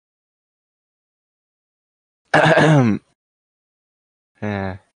Yeah.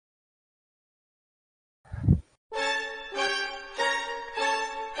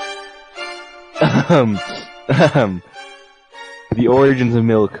 The origins of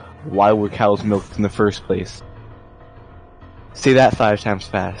milk. Why were cows milked in the first place? Say that 5 times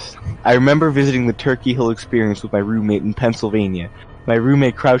fast. I remember visiting the Turkey Hill experience with my roommate in Pennsylvania. My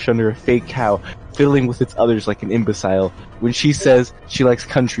roommate crouched under a fake cow, fiddling with its udders like an imbecile. When she says she likes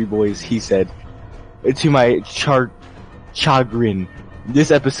country boys, he said. To my chagrin,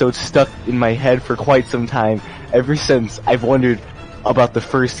 this episode stuck in my head for quite some time. Ever since, I've wondered about the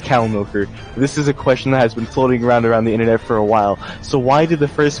first cow milker. This is a question that has been floating around the internet for a while. So why did the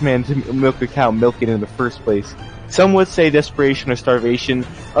first man to milk a cow milk it in the first place? Some would say desperation or starvation.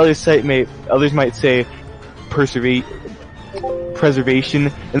 Others might say preservation.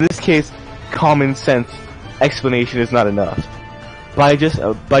 In this case, common sense explanation is not enough. By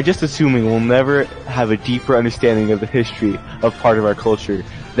just assuming we'll never have a deeper understanding of the history of part of our culture,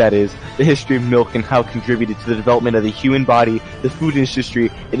 that is, the history of milk and how it contributed to the development of the human body, the food industry,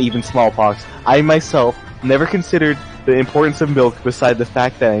 and even smallpox, I myself never considered the importance of milk beside the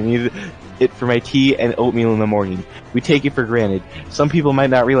fact that I needed it for my tea and oatmeal in the morning. We take it for granted. Some people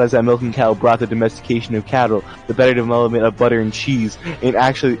might not realize that milking cow brought the domestication of cattle, the better development of butter and cheese, and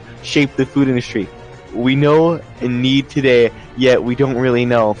actually shaped the food industry. We know and need today, yet we don't really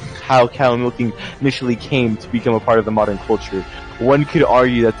know how cow milking initially came to become a part of the modern culture. One could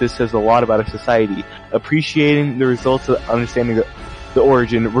argue that this says a lot about our society. Appreciating the results of understanding the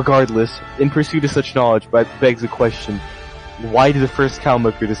origin, regardless, in pursuit of such knowledge, but begs the question, why did the first cow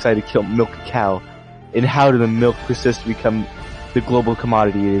milker decide to milk a cow? And how did the milk persist to become the global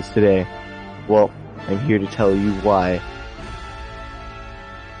commodity it is today? Well, I'm here to tell you why.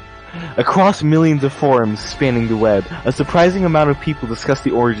 Across millions of forums spanning the web, a surprising amount of people discuss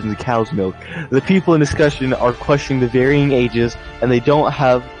the origins of cow's milk. The people in discussion are questioning the varying ages, and they don't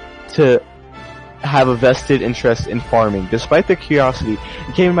have to have a vested interest in farming. Despite their curiosity,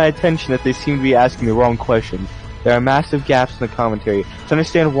 it came to my attention that they seem to be asking the wrong questions. There are massive gaps in the commentary. To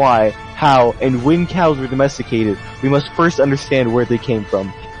understand why, how, and when cows were domesticated, we must first understand where they came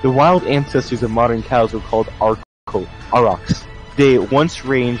from. The wild ancestors of modern cows were called aurochs. They once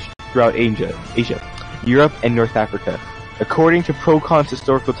ranged throughout Asia, Europe, and North Africa. According to Procon's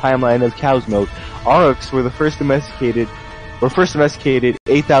historical timeline of cow's milk, aurochs were first domesticated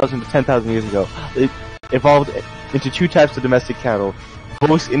 8,000 to 10,000 years ago. It evolved into 2 types of domestic cattle,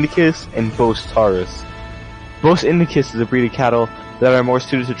 Bos indicus and Bos taurus. Bos indicus is a breed of cattle that are more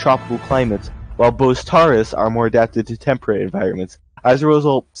suited to tropical climates, while Bos taurus are more adapted to temperate environments. As a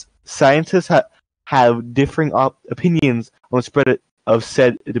result, scientists have differing opinions on the spread of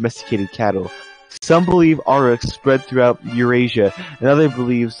said domesticated cattle. Some believe aurochs spread throughout Eurasia, and others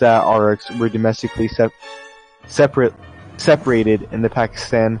believe that aurochs were domestically separated in the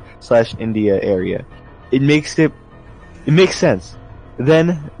Pakistan/India area. It makes sense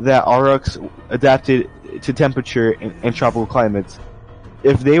then that aurochs adapted to temperature and tropical climates.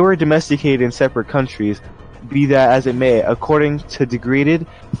 If they were domesticated in separate countries, be that as it may, according to degraded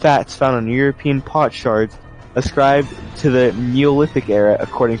fats found on European pot shards ascribed to the Neolithic era,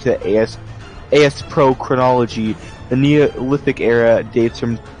 according to AS Pro chronology, the Neolithic era dates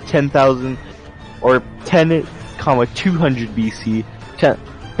from 10,000 or 10,200 BC,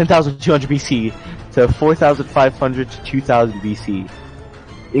 10,200 BC to 4,500 to 2,000 BC.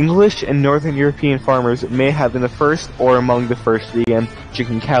 English and Northern European farmers may have been the first or among the first to begin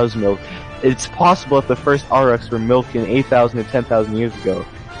drinking cow's milk. It's possible that the first aurochs were milked in 8,000 to 10,000 years ago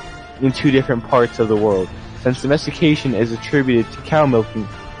in 2 different parts of the world. Since domestication is attributed to cow milking,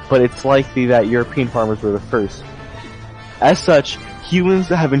 but it's likely that European farmers were the first. As such, humans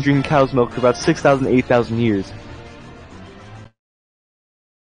have been drinking cow's milk for about 6,000 to 8,000 years.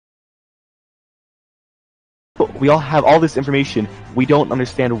 We all have all this information, we don't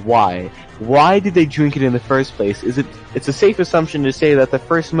understand why. Why did they drink it in the first place? It's a safe assumption to say that the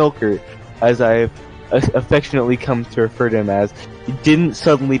first milker, as I've affectionately come to refer to him as, didn't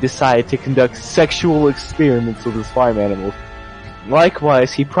suddenly decide to conduct sexual experiments with his farm animals.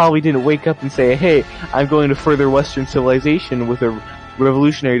 Likewise, he probably didn't wake up and say, hey, I'm going to further Western civilization with a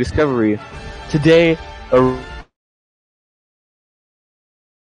revolutionary discovery. Today,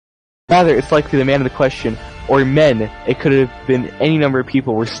 rather, it's likely the man in the question, or men, it could have been any number of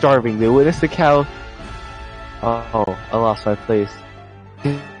people, were starving. They witnessed the cow... Oh, I lost my place.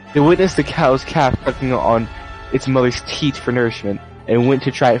 They witnessed the cow's calf sucking on its mother's teat for nourishment, and went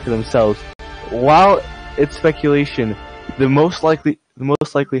to try it for themselves. While it's speculation, the most likely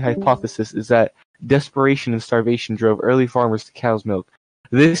hypothesis is that desperation and starvation drove early farmers to cow's milk.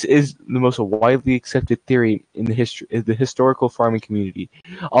 This is the most widely accepted theory in the historical farming community.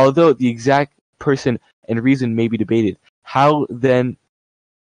 Although the exact person and reason may be debated, how then,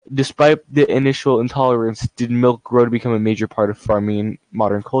 despite the initial intolerance, did milk grow to become a major part of farming in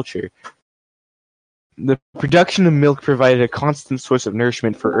modern culture? The production of milk provided a constant source of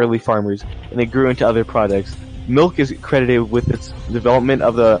nourishment for early farmers, and it grew into other products. Milk is credited with its development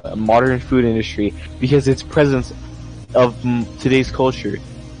of the modern food industry because its presence of today's culture,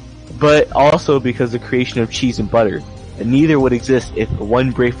 but also because of the creation of cheese and butter. And neither would exist if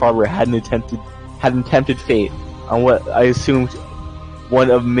one brave farmer hadn't tempted fate on what I assumed one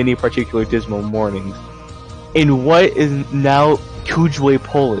of many particular dismal mornings. In what is now Kujwe,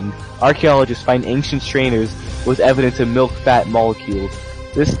 Poland, archaeologists find ancient strainers with evidence of milk fat molecules.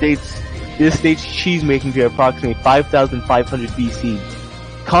 This dates cheese making to approximately 5,500 BC.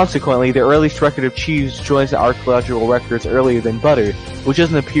 Consequently, the earliest record of cheese joins the archaeological records earlier than butter, which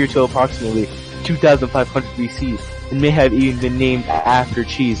doesn't appear till approximately 2,500 BC, and may have even been named after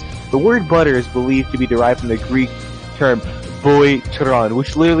cheese. The word butter is believed to be derived from the Greek term boitron,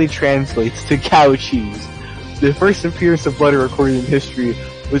 which literally translates to cow cheese. The first appearance of butter recorded in history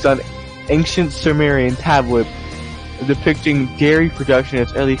was on ancient Sumerian tablet depicting dairy production in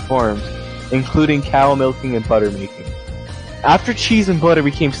its early forms, including cow milking and butter making. After cheese and butter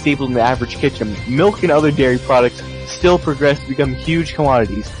became staples in the average kitchen, milk and other dairy products still progressed to become huge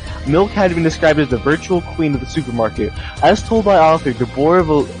commodities. Milk had been described as the virtual queen of the supermarket, as told by author Deborah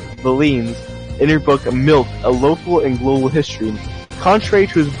Valines in her book Milk, A Local and Global History. Contrary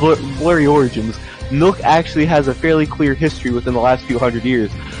to its blurry origins, milk actually has a fairly clear history within the last few hundred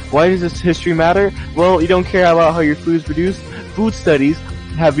years. Why does this history matter? Well, you don't care about how your food is produced? Food studies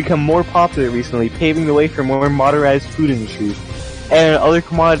have become more popular recently, paving the way for more modernized food industries, and other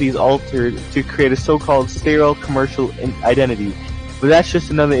commodities altered to create a so-called sterile commercial identity. But that's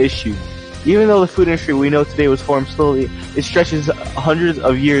just another issue. Even though the food industry we know today was formed slowly, it stretches hundreds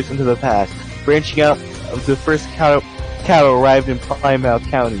of years into the past, branching out of the first cattle arrived in Plymouth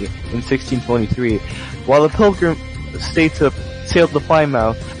County in 1623. While the Pilgrim sailed to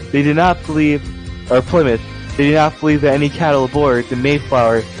Plymouth, they did not believe, or Plymouth, they did not believe that any cattle aboard the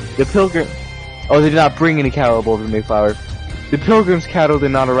Mayflower, they did not bring any cattle aboard the Mayflower. The Pilgrim's cattle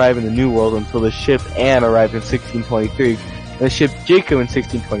did not arrive in the New World until the ship Anne arrived in 1623, and the ship Jacob in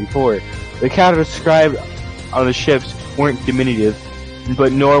 1624. The cattle described on the ships weren't diminutive,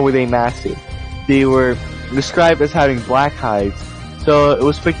 but nor were they massive. They were described as having black hides, so it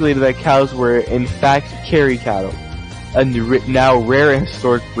was speculated that cows were in fact carry cattle, a now rare and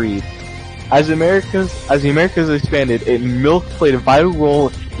historic breed. As the Americas expanded, milk played a vital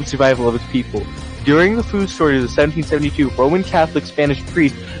role in survival of its people. During the food shortage of 1772, Roman Catholic Spanish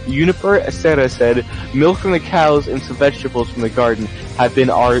priest Juniper Acera said, "Milk from the cows and some vegetables from the garden have been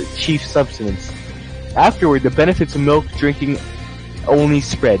our chief subsistence." Afterward, the benefits of milk drinking only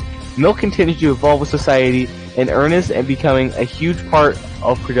spread. Milk continued to evolve with society in earnest and becoming a huge part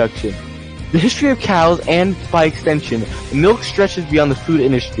of production. The history of cows, and by extension, milk, stretches beyond the food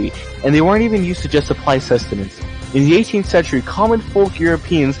industry, and they weren't even used to just supply sustenance. In the 18th century, common folk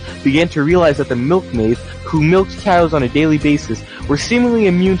Europeans began to realize that the milkmaids, who milked cows on a daily basis, were seemingly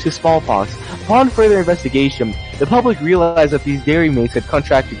immune to smallpox. Upon further investigation, the public realized that these dairymaids had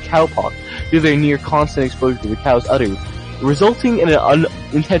contracted cowpox due to their near constant exposure to the cow's udders, resulting in an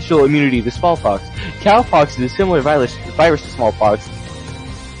unintentional immunity to smallpox. Cowpox is a similar virus to smallpox,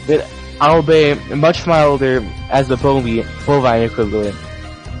 but albeit much milder as the bovine equivalent.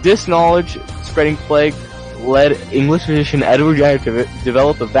 This knowledge-spreading plague led English physician Edward Jenner to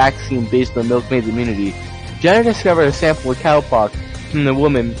develop a vaccine based on milkmaid's immunity. Jenner discovered a sample of cowpox from the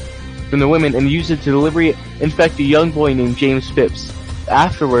women and used it to deliberately infect a young boy named James Phipps.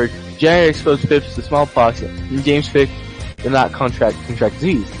 Afterward, Jenner exposed Phipps to smallpox, and James Phipps did not contract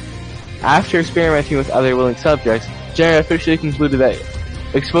disease. After experimenting with other willing subjects, Jenner officially concluded that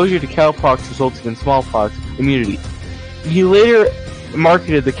exposure to cowpox resulted in smallpox immunity. He later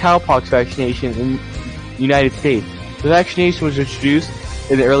marketed the cowpox vaccination in the United States. The vaccination was introduced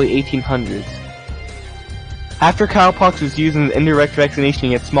in the early 1800s. After cowpox was used in the indirect vaccination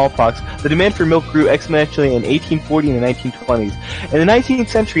against smallpox, the demand for milk grew exponentially in 1840 and the 1920s. In the 19th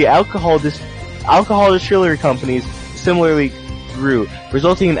century, alcohol distillery companies similarly grew,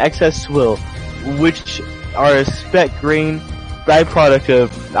 resulting in excess swill, which are a spec grain byproduct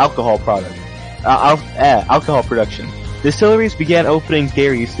of alcohol production. Distilleries began opening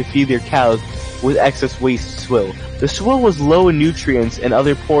dairies to feed their cows with excess waste swill. The swill was low in nutrients and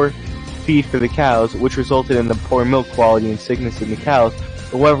other poor feed for the cows, which resulted in the poor milk quality and sickness in the cows,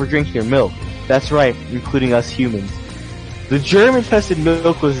 or whoever drinks their milk. That's right, including us humans. The germ-infested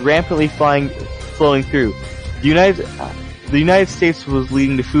milk was rampantly flowing through. The United States was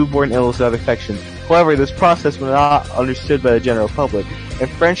leading to foodborne illness and other infections. However, this process was not understood by the general public,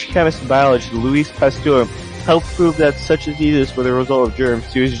 and French chemist and biologist Louis Pasteur helped prove that such diseases were the result of germs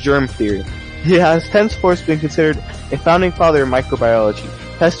through his germ theory. He has henceforth been considered a founding father of microbiology.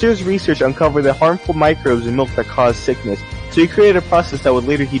 Pasteur's research uncovered the harmful microbes in milk that cause sickness, so he created a process that would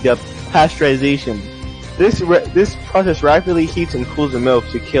later he dubbed pasteurization. This process rapidly heats and cools the milk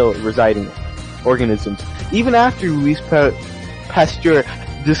to kill residing organisms. Even after Louis Pasteur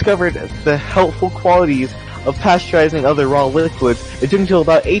discovered the helpful qualities of pasteurizing other raw liquids, it took until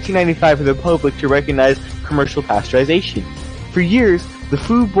about 1895 for the public to recognize commercial pasteurization. For years, the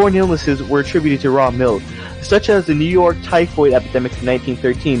foodborne illnesses were attributed to raw milk, such as the New York typhoid epidemic in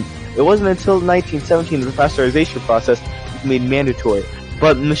 1913. It wasn't until 1917 that the pasteurization process was made mandatory,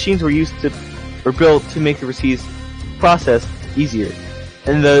 but machines were built to make the process easier,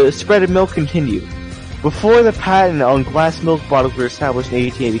 and the spread of milk continued. Before the patent on glass milk bottles were established in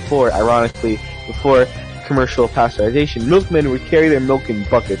 1884, ironically, before commercial pasteurization, milkmen would carry their milk in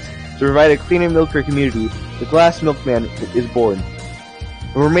buckets. To provide a cleaner milk for a community, the glass milkman is born.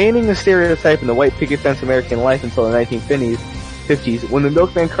 Remaining a stereotype in the white picket fence American life until the 1950s, when the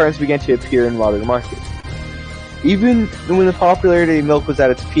milkman cartons began to appear in modern markets. Even when the popularity of milk was at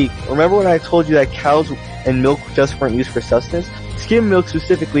its peak, remember when I told you that cows and milk just weren't used for sustenance? Skim milk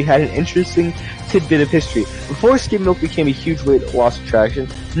specifically had an interesting tidbit of history. Before skim milk became a huge weight loss attraction,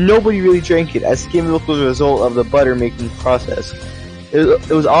 nobody really drank it, as skim milk was a result of the butter making process. It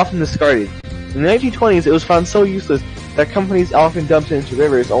was often discarded. In the 1920s, it was found so useless that companies often dumped it into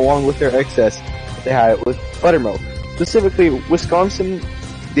rivers along with their excess that they had with buttermilk. Specifically, Wisconsin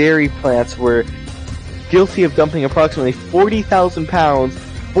dairy plants were guilty of dumping approximately 40,000 pounds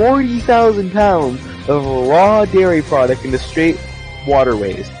of raw dairy product into straight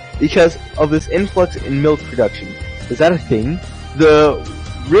waterways because of this influx in milk production. Is that a thing? The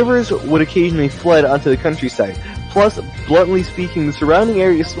rivers would occasionally flood onto the countryside. Plus, bluntly speaking, the surrounding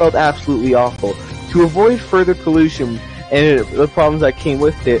area smelled absolutely awful. To avoid further pollution and the problems that came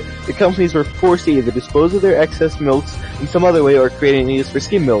with it, the companies were forced to either dispose of their excess milks in some other way or create a use for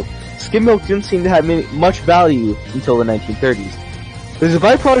skim milk. Skim milk didn't seem to have much value until the 1930s. There's a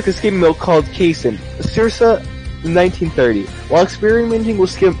byproduct of skim milk called casein, circa 1930. While experimenting with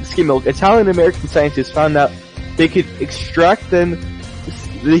skim milk, Italian-American scientists found out they could extract the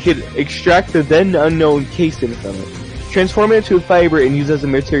then unknown casein from it, transform it into a fiber, and use it as a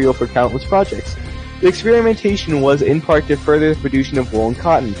material for countless projects. The experimentation was in part to further the production of wool and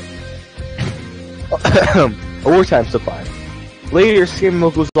cotton, a wartime supply. Later, skim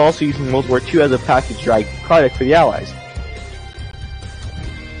milk was also used in World War II as a packaged dry product for the Allies.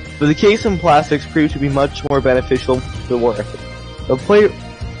 But the casein plastics proved to be much more beneficial to the war effort.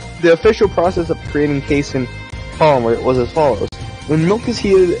 The official process of creating casein polymer was as follows. When milk is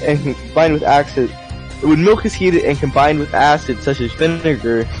heated and combined with acid such as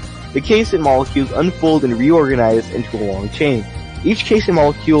vinegar, the casein molecules unfold and reorganize into a long chain. Each casein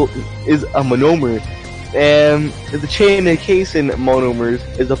molecule is a monomer, and the chain of casein monomers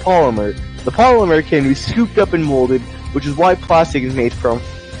is a polymer. The polymer can be scooped up and molded, which is why plastic is made from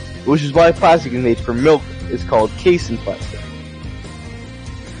milk is called casein plastic.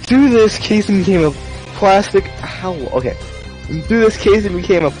 Through this, casein became a plastic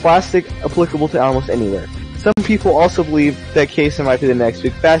applicable to almost anywhere. Some people also believe that casein might be the next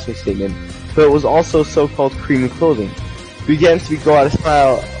big fashion statement, but it was also so-called creamy clothing. It began to go out of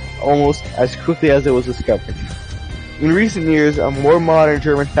style almost as quickly as it was discovered. In recent years, a more modern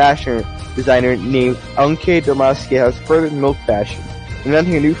German fashion designer named Anke Damaske has furthered milk fashion,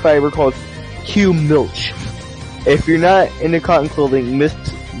 inventing a new fiber called Q-Milch. If you're not into cotton clothing,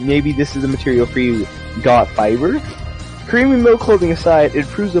 maybe this is the material for you. Got fiber? Creamy milk clothing aside, it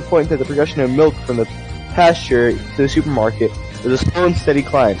proves the point that the production of milk from the pasture to the supermarket was a slow and steady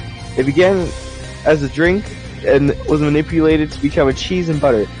climb. It began as a drink and was manipulated to become a cheese and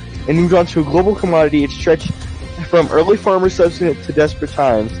butter, and moved on to a global commodity. It stretched from early farmer subsistence to desperate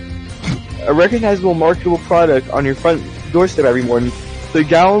times. A recognizable, marketable product on your front doorstep every morning, the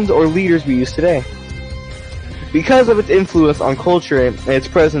gallons or liters we use today. Because of its influence on culture and its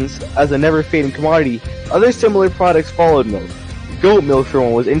presence as a never-fading commodity, other similar products followed milk. Goat milk, for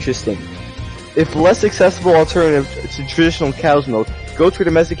one, was interesting. If less accessible alternative to traditional cow's milk, goats were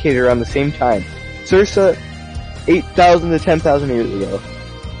domesticated around the same time, circa 8,000 to 10,000 years ago,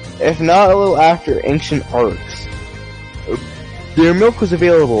 if not a little after ancient arcs. Their milk was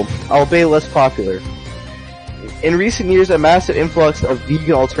available, albeit less popular. In recent years, a massive influx of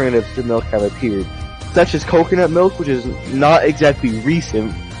vegan alternatives to milk have appeared. such as coconut milk, which is not exactly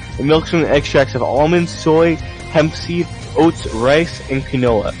recent, and milks from extracts of almonds, soy, hemp seed, oats, rice, and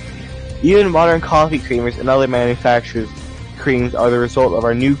quinoa. Even modern coffee creamers and other manufacturers' creams are the result of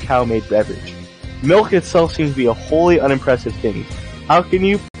our new cow-made beverage. Milk itself seems to be a wholly unimpressive thing. How can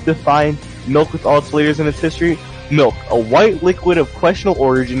you define milk with all its layers in its history? Milk, a white liquid of questionable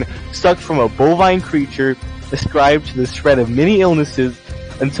origin, sucked from a bovine creature, ascribed to the spread of many illnesses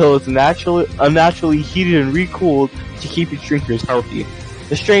until it's unnaturally heated and recooled to keep its drinkers healthy.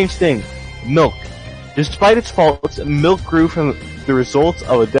 The strange thing, milk. Despite its faults, milk grew from the results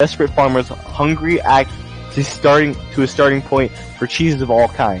of a desperate farmer's hungry act to a starting point for cheeses of all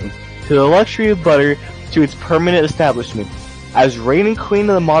kinds, to the luxury of butter, to its permanent establishment. As reigning queen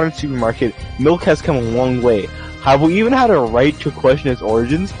of the modern supermarket, milk has come a long way. Have we even had a right to question its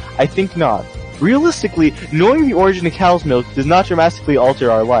origins? I think not. Realistically, knowing the origin of cow's milk does not dramatically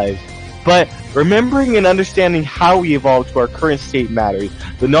alter our lives. But remembering and understanding how we evolved to our current state matters.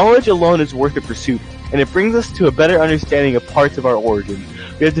 The knowledge alone is worth the pursuit, and it brings us to a better understanding of parts of our origin.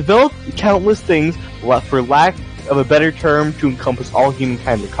 We have developed countless things, for lack of a better term, to encompass all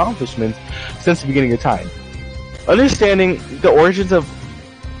humankind's accomplishments since the beginning of time. Understanding the origins of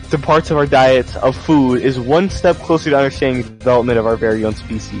the parts of our diets of food is one step closer to understanding the development of our very own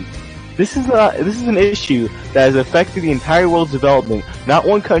species. This is an issue that has affected the entire world's development, not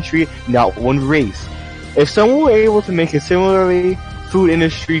one country, not one race. If someone were able to make a similarly food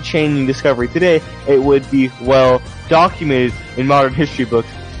industry changing discovery today, it would be well documented in modern history books,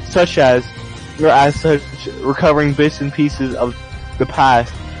 such recovering bits and pieces of the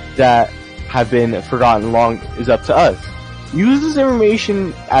past that have been forgotten long is up to us. Use this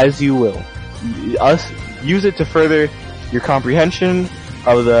information as you will. Use it to further your comprehension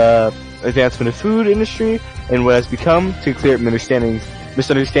of the advancement of food industry and what has become, to clear up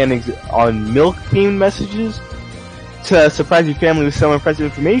misunderstandings on milk-themed messages, to surprise your family with some impressive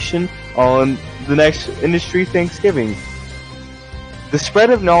information on the next industry Thanksgiving. The spread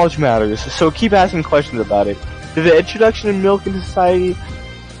of knowledge matters, so keep asking questions about it. Did the introduction of milk into society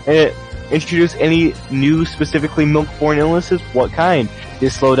introduce any new, specifically milk-borne illnesses? What kind? Did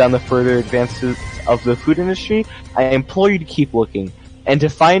it slow down the further advances of the food industry? I implore you to keep looking, and to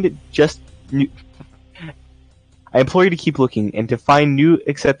find new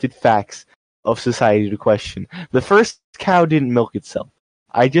accepted facts of society to question. The first cow didn't milk itself.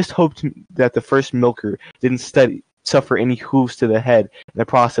 I just hoped that the first milker didn't suffer any hooves to the head in the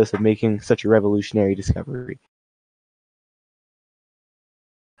process of making such a revolutionary discovery.